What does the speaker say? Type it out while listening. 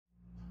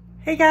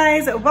Hey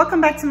guys, welcome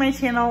back to my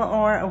channel,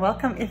 or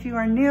welcome if you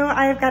are new.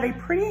 I have got a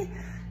pretty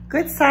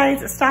good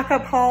size stock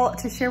up haul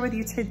to share with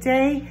you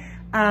today.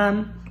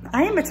 I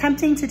am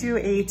attempting to do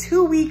a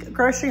 2-week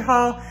grocery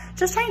haul,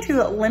 just trying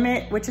to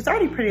limit, which is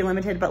already pretty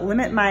limited, but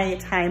limit my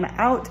time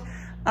out.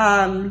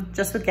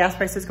 Just with gas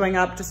prices going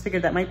up, just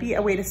figured that might be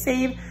a way to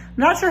save. I'm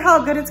not sure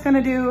how good it's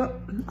gonna do.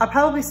 I'll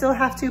probably still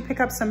have to pick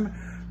up some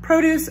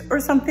produce or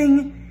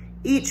something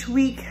each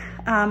week,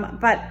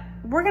 but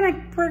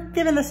we're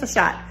giving this a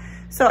shot.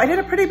 So I did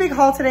a pretty big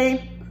haul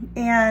today,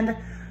 and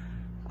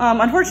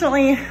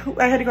unfortunately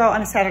I had to go out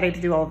on a Saturday to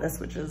do all of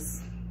this, which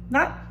is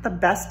not the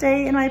best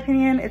day in my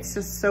opinion. It's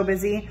just so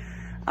busy.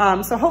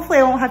 So hopefully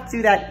I won't have to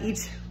do that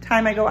each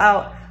time I go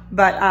out,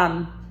 but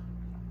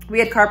we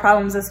had car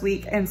problems this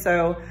week, and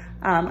so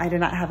I did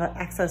not have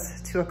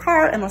access to a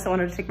car unless I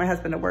wanted to take my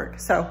husband to work.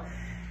 So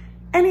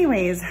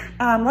anyways,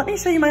 let me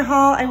show you my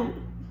haul. I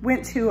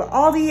went to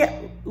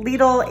Aldi,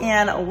 Lidl,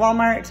 and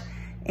Walmart,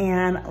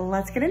 and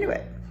let's get into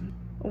it.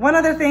 One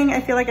other thing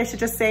I feel like I should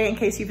just say, in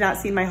case you've not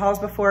seen my hauls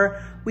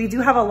before, we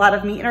do have a lot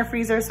of meat in our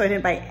freezer, so I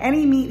didn't buy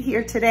any meat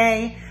here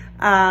today.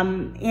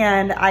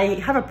 And I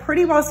have a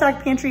pretty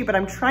well-stocked pantry, but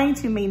I'm trying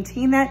to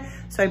maintain that,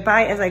 so I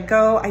buy as I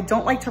go. I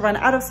don't like to run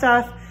out of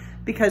stuff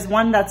because,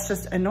 one, that's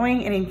just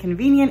annoying and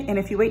inconvenient, and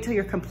if you wait till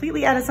you're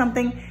completely out of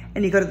something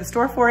and you go to the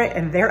store for it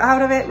and they're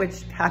out of it,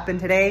 which happened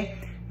today,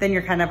 then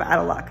you're kind of out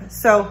of luck.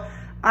 So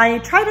I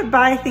try to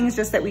buy things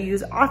just that we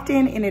use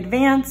often in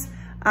advance.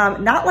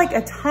 Not like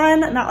a ton,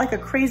 not like a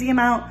crazy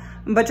amount,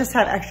 but just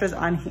have extras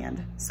on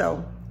hand.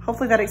 So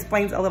hopefully that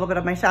explains a little bit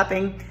of my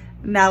shopping.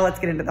 Now let's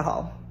get into the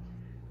haul.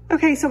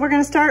 Okay, so we're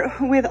gonna start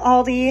with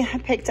Aldi. I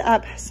picked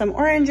up some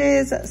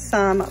oranges,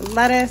 some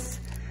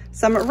lettuce,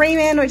 some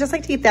ramen. We just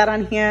like to keep that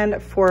on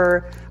hand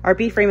for our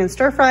beef ramen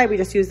stir fry. We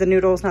just use the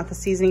noodles, not the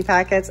seasoning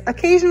packets.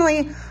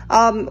 Occasionally,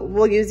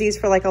 we'll use these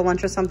for like a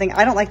lunch or something.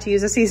 I don't like to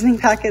use the seasoning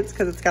packets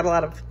because it's got a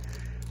lot of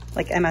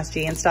like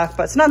MSG and stuff,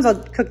 but sometimes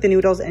I'll cook the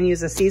noodles and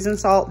use the seasoned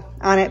salt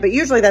on it, but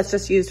usually that's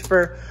just used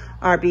for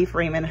our beef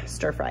ramen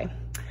stir fry.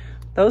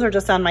 Those are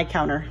just on my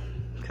counter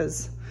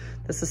because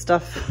this is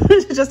stuff,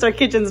 just our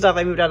kitchen stuff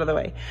I moved out of the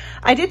way.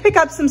 I did pick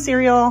up some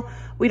cereal.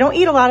 We don't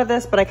eat a lot of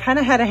this, but I kind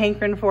of had a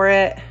hankering for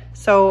it.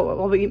 So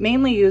what we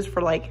mainly use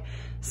for like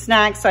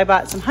snacks. So I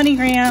bought some honey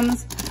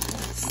grams,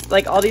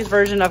 like Aldi's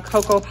version of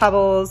Cocoa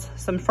Pebbles,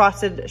 some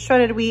frosted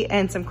shredded wheat,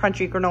 and some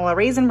crunchy granola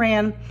raisin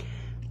bran,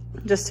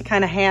 just to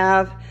kind of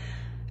have.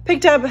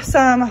 Picked up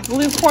some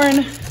blue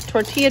corn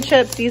tortilla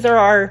chips. These are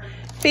our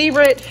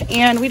favorite,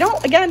 and we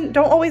don't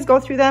always go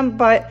through them,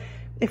 but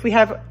if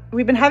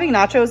we've been having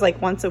nachos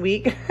like once a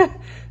week.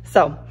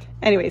 So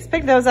anyways,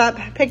 picked those up.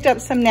 Picked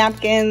up some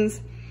napkins,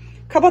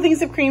 a couple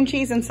things of cream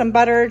cheese and some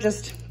butter,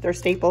 just their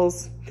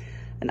staples,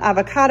 an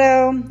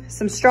avocado,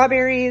 some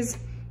strawberries,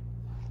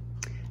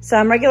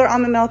 some regular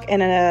almond milk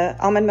and an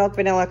almond milk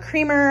vanilla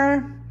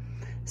creamer,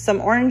 some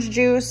orange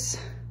juice.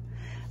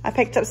 I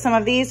picked up some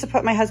of these to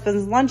put my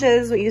husband's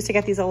lunches. We used to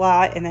get these a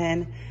lot, and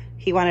then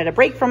he wanted a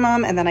break from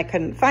them, and then I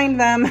couldn't find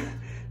them.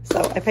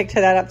 So I picked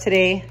that up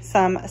today.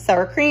 Some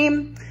sour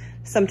cream,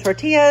 some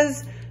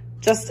tortillas,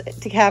 just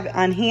to have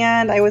on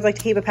hand. I always like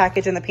to keep a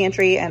package in the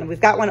pantry, and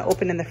we've got one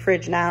open in the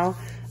fridge now.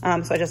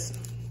 So I just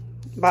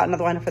bought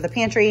another one for the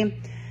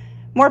pantry.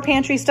 More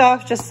pantry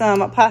stuff, just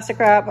some plastic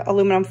wrap,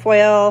 aluminum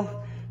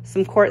foil,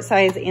 some quart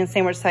size and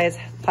sandwich size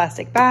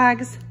plastic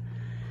bags.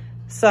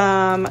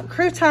 Some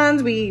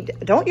croutons. We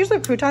don't usually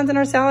have croutons in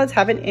our salads,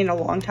 haven't in a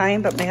long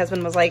time, but my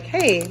husband was like,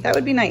 hey, that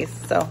would be nice.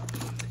 So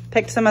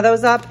picked some of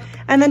those up.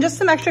 And then just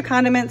some extra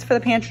condiments for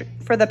the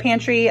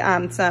pantry,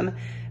 some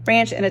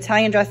ranch and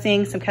Italian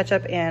dressing, some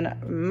ketchup and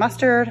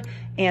mustard,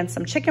 and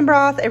some chicken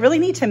broth. I really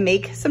need to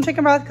make some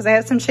chicken broth because I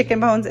have some chicken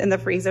bones in the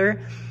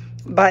freezer.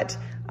 But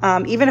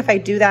even if I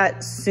do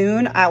that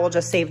soon, I will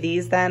just save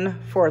these then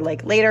for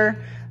like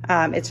later.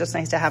 It's just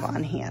nice to have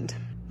on hand.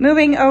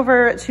 Moving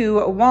over to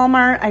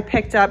Walmart, I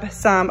picked up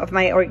some of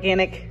my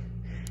organic,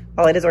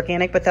 well, it is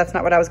organic, but that's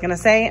not what I was gonna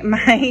say,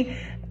 my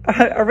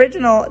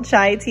original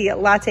chai tea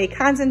latte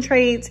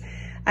concentrate.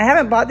 I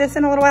haven't bought this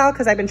in a little while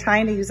because I've been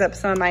trying to use up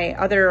some of my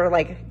other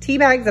like tea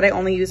bags that I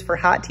only use for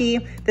hot tea.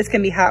 This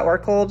can be hot or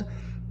cold.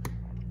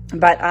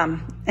 But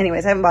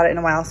anyways, I haven't bought it in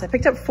a while. So I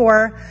picked up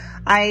 4.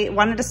 I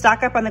wanted to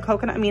stock up on the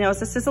coconut aminos.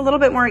 This is a little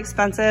bit more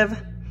expensive.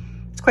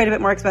 It's quite a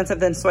bit more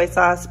expensive than soy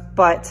sauce,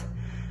 but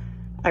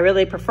I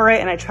really prefer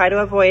it, and I try to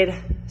avoid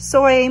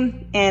soy.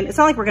 And it's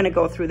not like we're gonna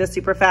go through this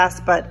super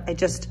fast, but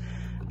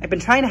I've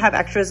been trying to have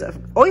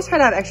always try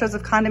to have extras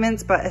of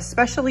condiments, but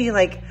especially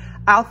like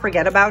I'll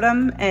forget about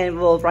them and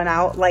we'll run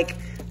out, like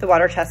the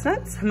water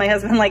chestnuts. My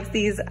husband likes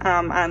these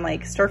on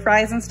like stir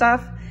fries and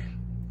stuff.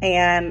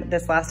 And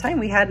this last time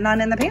we had none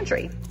in the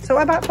pantry. So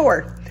I bought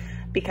 4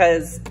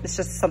 because it's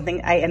just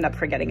something I end up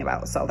forgetting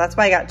about. So that's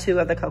why I got 2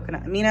 of the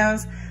coconut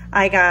aminos.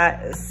 I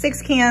got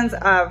 6 cans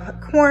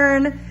of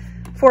corn,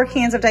 4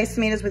 cans of diced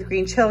tomatoes with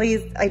green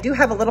chilies. I do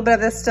have a little bit of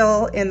this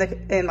still in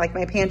like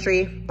my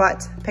pantry,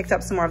 but picked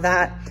up some more of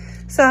that.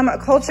 Some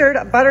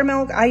cultured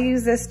buttermilk. I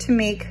use this to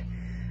make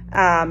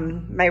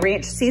my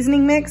ranch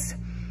seasoning mix.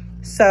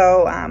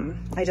 So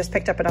I just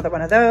picked up another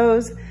one of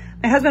those.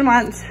 My husband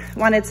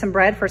wanted some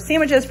bread for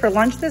sandwiches for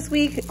lunch this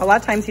week. A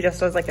lot of times he just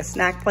does like a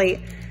snack plate,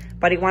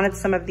 but he wanted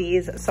some of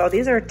these. So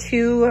these are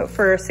 2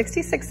 for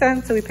 66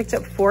 cents. So we picked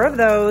up 4 of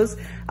those.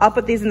 I'll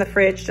put these in the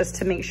fridge just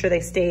to make sure they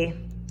stay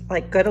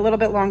like good a little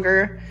bit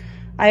longer.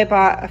 I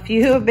bought a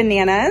few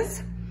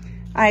bananas.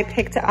 I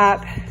picked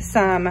up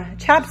some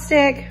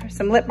chapstick,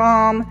 some lip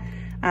balm.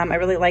 I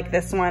really like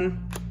this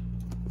one.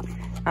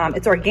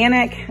 It's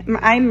organic.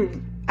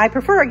 I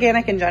prefer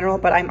organic in general,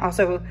 but I'm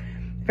also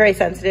very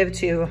sensitive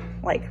to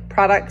like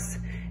products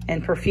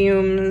and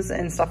perfumes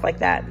and stuff like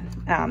that,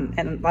 and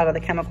a lot of the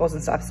chemicals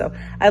and stuff. So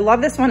I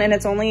love this one, and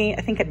it's only,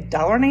 I think,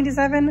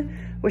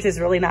 $1.97, which is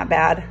really not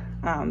bad.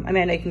 I mean,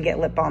 I know you can get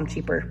lip balm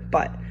cheaper,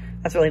 but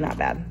that's really not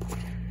bad.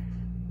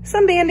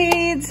 Some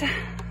Band-Aids,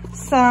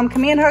 some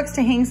command hooks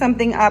to hang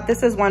something up.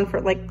 This is one for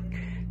like,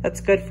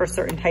 that's good for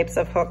certain types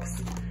of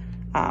hooks.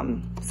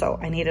 So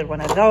I needed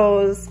one of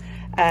those.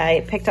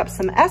 I picked up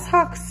some S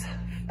hooks.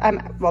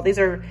 Well, these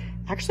are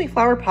actually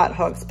flower pot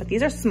hooks, but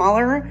these are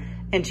smaller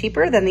and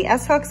cheaper than the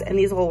S hooks, and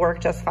these will work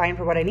just fine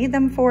for what I need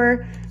them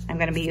for. I'm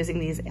gonna be using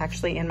these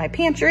actually in my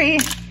pantry.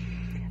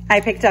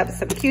 I picked up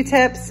some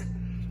Q-tips,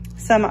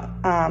 some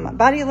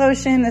body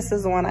lotion. This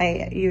is the one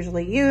I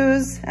usually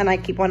use, and I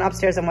keep one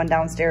upstairs and one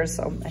downstairs,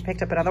 so I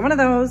picked up another one of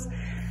those.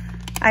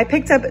 I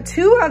picked up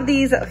 2 of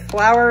these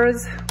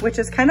flowers, which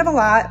is kind of a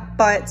lot,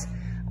 but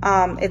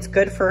it's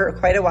good for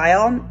quite a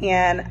while,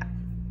 and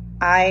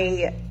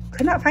I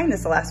could not find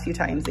this the last few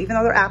times. Even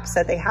though their app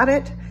said they had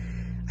it,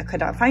 I could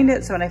not find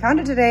it. So when I found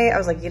it today, I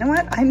was like, you know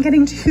what? I'm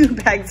getting 2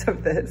 bags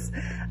of this.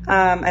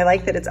 I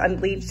like that it's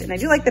unbleached, and I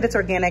do like that it's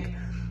organic.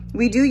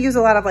 We do use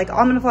a lot of like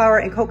almond flour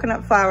and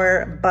coconut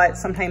flour, but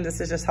sometimes this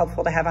is just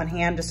helpful to have on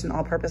hand, just an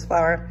all-purpose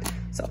flour.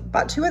 So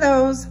bought 2 of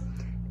those.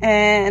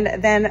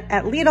 And then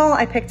at Lidl,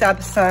 I picked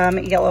up some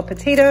yellow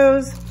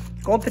potatoes,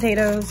 gold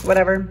potatoes,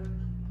 whatever.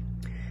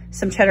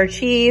 Some cheddar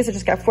cheese. I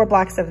just got 4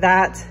 blocks of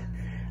that.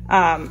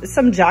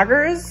 Some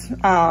joggers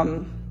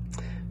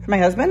for my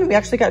husband. We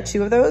actually got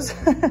 2 of those,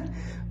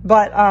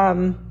 but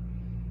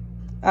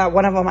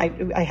one of them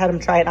I had him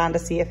try it on to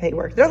see if they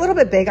work. They're a little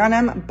bit big on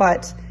him,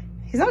 but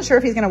he's not sure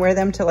if he's gonna wear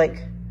them to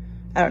like,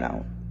 I don't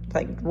know,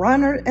 like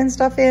run and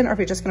stuff in, or if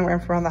he's just gonna wear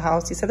them around the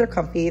house. He said they're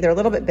comfy. They're a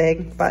little bit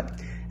big, but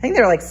I think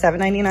they're like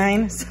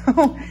 $7.99.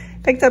 So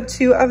picked up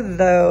 2 of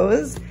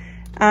those.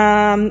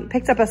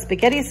 Picked up a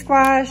spaghetti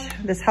squash,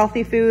 this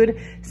healthy food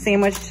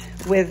sandwiched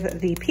with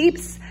the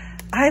Peeps.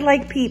 I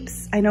like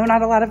Peeps. I know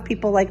not a lot of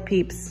people like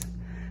Peeps,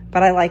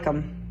 but I like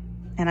them,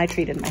 and I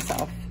treated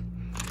myself.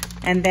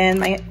 And then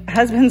my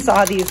husband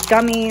saw these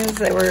gummies.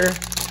 They were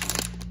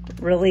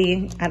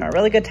really, I don't know,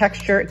 really good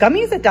texture.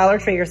 Gummies at Dollar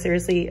Tree are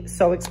seriously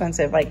so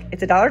expensive. Like,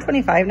 it's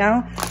 $1.25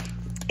 now,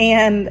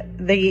 and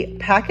the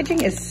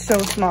packaging is so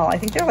small. I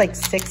think they're like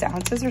 6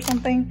 ounces or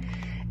something.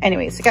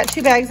 Anyways, I got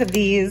 2 bags of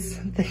these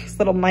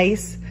little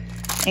mice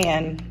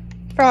and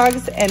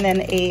frogs, and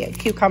then a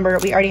cucumber.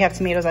 We already have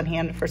tomatoes on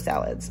hand for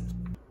salads.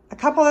 A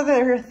couple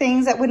other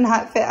things that would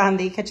not fit on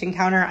the kitchen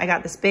counter. I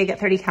got this big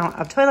 30 count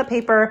of toilet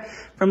paper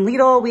from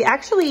Lidl. We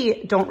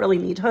actually don't really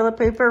need toilet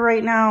paper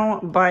right now,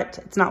 but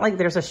it's not like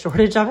there's a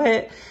shortage of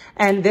it.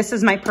 And this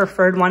is my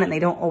preferred one, and they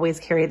don't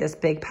always carry this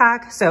big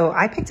pack. So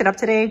I picked it up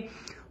today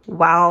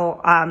while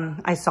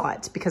I saw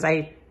it because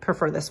I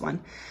prefer this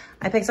one.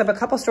 I picked up a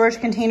couple storage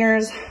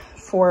containers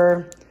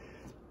for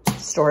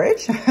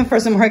storage, for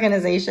some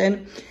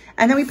organization.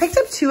 And then we picked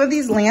up 2 of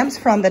these lamps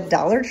from the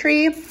Dollar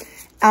Tree.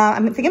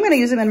 I think I'm gonna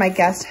use them in my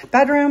guest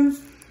bedroom.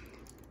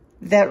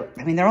 They're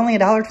only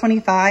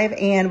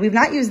 $1.25, and we've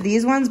not used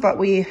these ones, but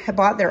we have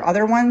bought their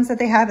other ones that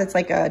they have. It's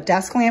like a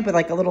desk lamp with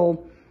like a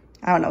little,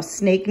 I don't know,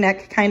 snake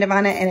neck kind of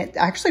on it, and it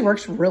actually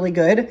works really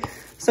good.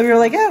 So we were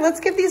like, yeah, let's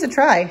give these a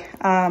try.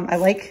 I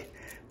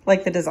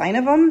like the design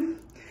of them,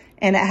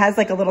 and it has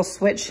like a little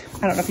switch.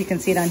 I don't know if you can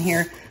see it on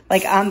here,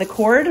 like on the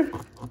cord,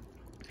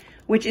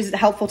 which is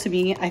helpful to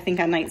me, I think,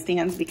 on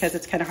nightstands, because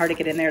it's kind of hard to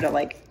get in there to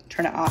like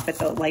turn it off at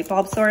the light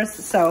bulb source.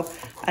 So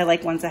I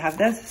like ones that have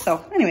this.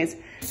 So anyways,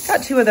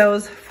 got 2 of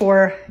those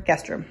for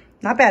guest room.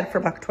 Not bad for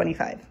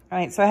 $1.25. All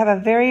right, so I have a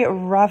very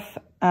rough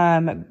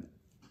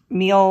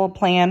meal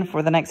plan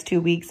for the next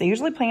 2 weeks. I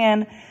usually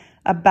plan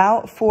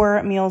about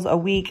 4 meals a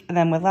week, and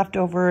then with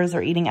leftovers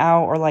or eating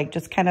out or like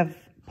just kind of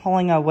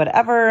pulling a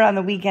whatever on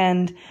the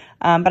weekend.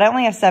 But I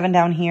only have 7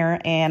 down here,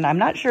 and I'm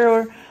not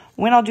sure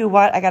when I'll do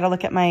what. I got to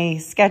look at my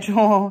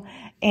schedule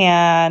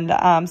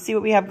and see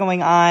what we have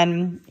going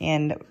on,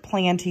 and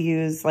plan to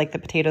use like the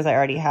potatoes I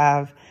already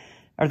have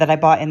or that I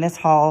bought in this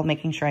haul,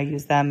 making sure I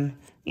use them,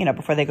 you know,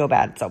 before they go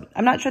bad. So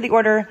I'm not sure the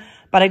order,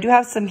 but I do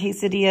have some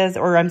quesadillas,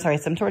 or I'm sorry,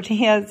 some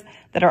tortillas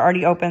that are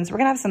already open. So we're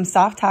gonna have some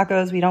soft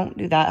tacos. We don't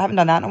do that. I haven't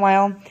done that in a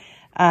while.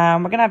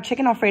 We're gonna have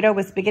chicken Alfredo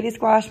with spaghetti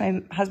squash.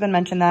 My husband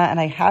mentioned that, and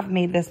I have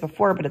made this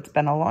before, but it's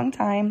been a long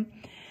time.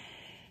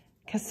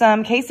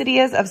 Some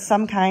quesadillas of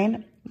some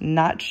kind.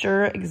 Not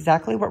sure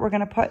exactly what we're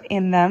gonna put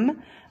in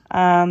them.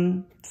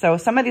 So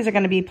some of these are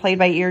gonna be played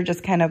by ear,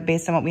 just kind of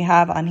based on what we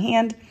have on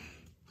hand.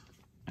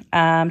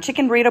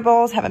 Chicken burrito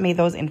bowls, haven't made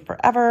those in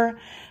forever.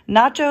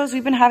 Nachos,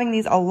 we've been having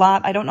these a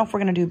lot. I don't know if we're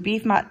gonna do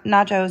beef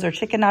nachos or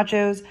chicken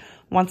nachos.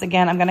 Once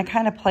again, I'm gonna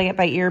kind of play it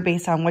by ear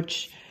based on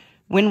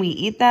when we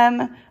eat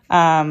them.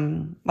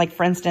 Like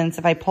for instance,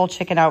 if I pull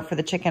chicken out for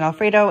the chicken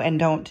Alfredo and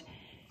don't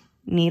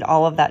need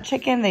all of that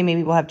chicken, then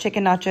maybe we'll have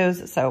chicken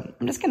nachos. So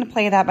I'm just gonna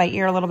play that by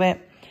ear a little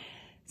bit.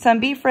 Some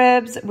beef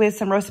ribs with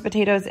some roasted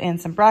potatoes and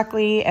some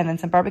broccoli, and then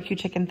some barbecue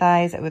chicken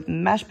thighs with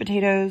mashed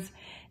potatoes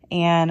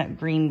and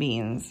green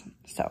beans.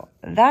 So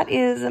that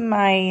is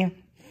my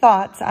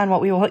thoughts on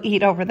what we will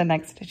eat over the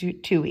next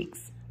 2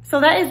 weeks. So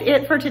that is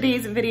it for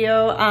today's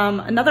video.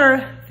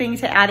 Another thing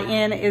to add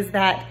in is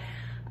that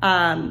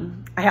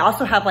I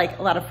also have like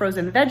a lot of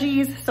frozen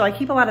veggies, so I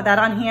keep a lot of that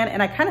on hand,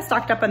 and I kind of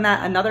stocked up on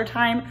that another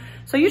time.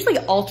 So I usually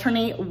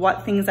alternate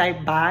what things I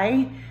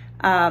buy.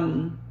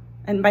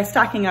 And by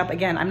stocking up,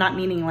 again, I'm not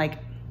meaning like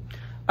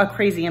a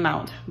crazy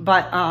amount,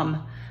 but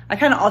I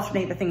kind of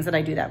alternate the things that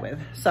I do that with.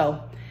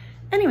 So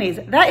anyways,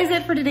 that is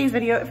it for today's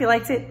video. If you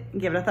liked it,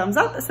 give it a thumbs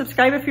up.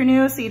 Subscribe if you're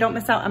new so you don't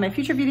miss out on my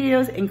future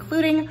videos,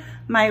 including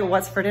my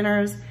What's for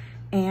Dinners.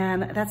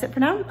 And that's it for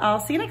now. I'll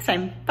see you next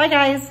time. Bye,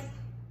 guys.